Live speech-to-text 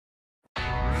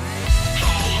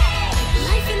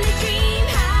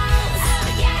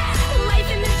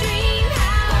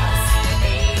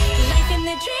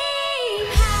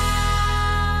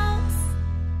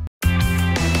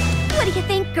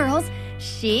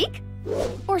chic?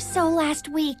 Or so last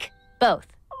week? Both.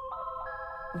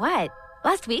 What?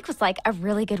 Last week was like a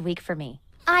really good week for me.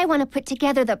 I want to put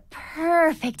together the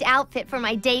perfect outfit for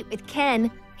my date with Ken.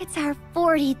 It's our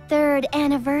 43rd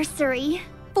anniversary.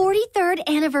 43rd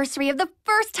anniversary of the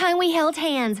first time we held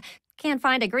hands. Can't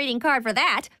find a greeting card for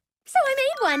that, so I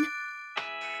made one.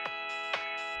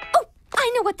 Oh,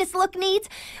 I know what this look needs.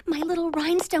 My little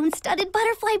rhinestone-studded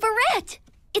butterfly barrette.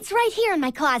 It's right here in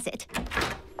my closet.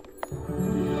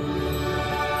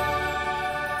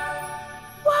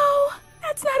 Whoa,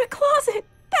 that's not a closet.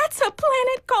 That's a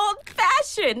planet called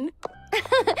fashion.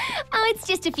 Oh, it's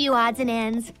just a few odds and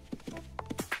ends.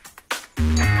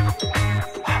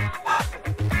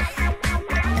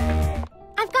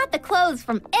 I've got the clothes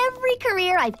from every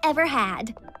career I've ever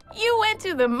had. You went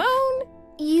to the moon?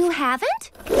 You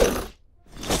haven't?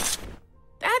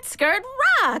 That skirt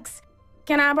rocks.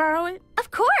 Can I borrow it?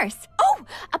 Of course. Oh,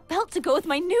 a belt to go with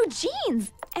my new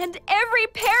jeans. And every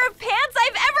pair of pants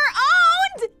I've ever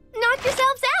owned! Knock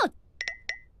yourselves out.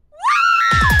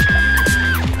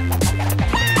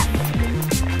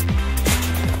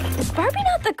 Is Barbie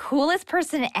not the coolest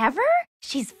person ever?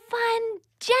 She's fun,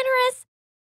 generous,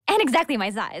 and exactly my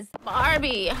size.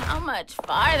 Barbie, how much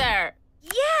farther?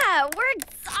 Yeah, we're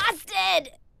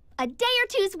exhausted. A day or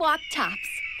two's walk tops.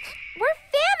 We're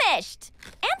famished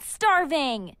and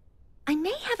starving. I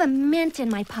may have a mint in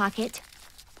my pocket.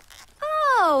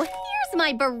 Oh, here's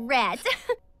my barrette.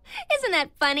 Isn't that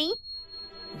funny?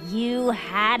 You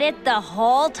had it the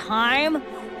whole time?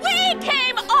 We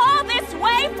came all this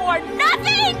way for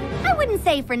nothing? I wouldn't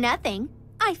say for nothing.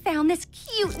 I found this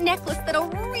cute necklace that'll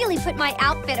really put my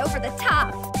outfit over the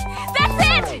top.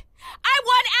 That's it! I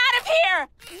want out of here!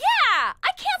 Yeah!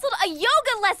 I canceled a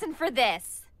yoga lesson for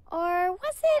this. Or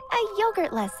was it a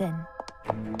yogurt lesson?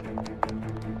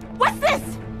 What's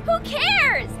this? Who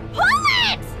cares? Pull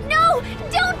it! No,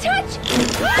 don't touch!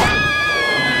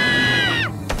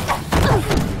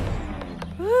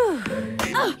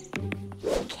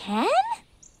 Ken?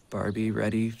 Barbie,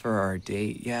 ready for our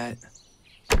date yet?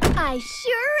 I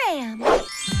sure am.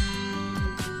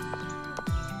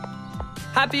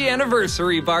 Happy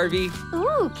anniversary, Barbie!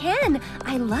 Ooh, Ken,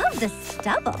 I love the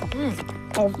stubble.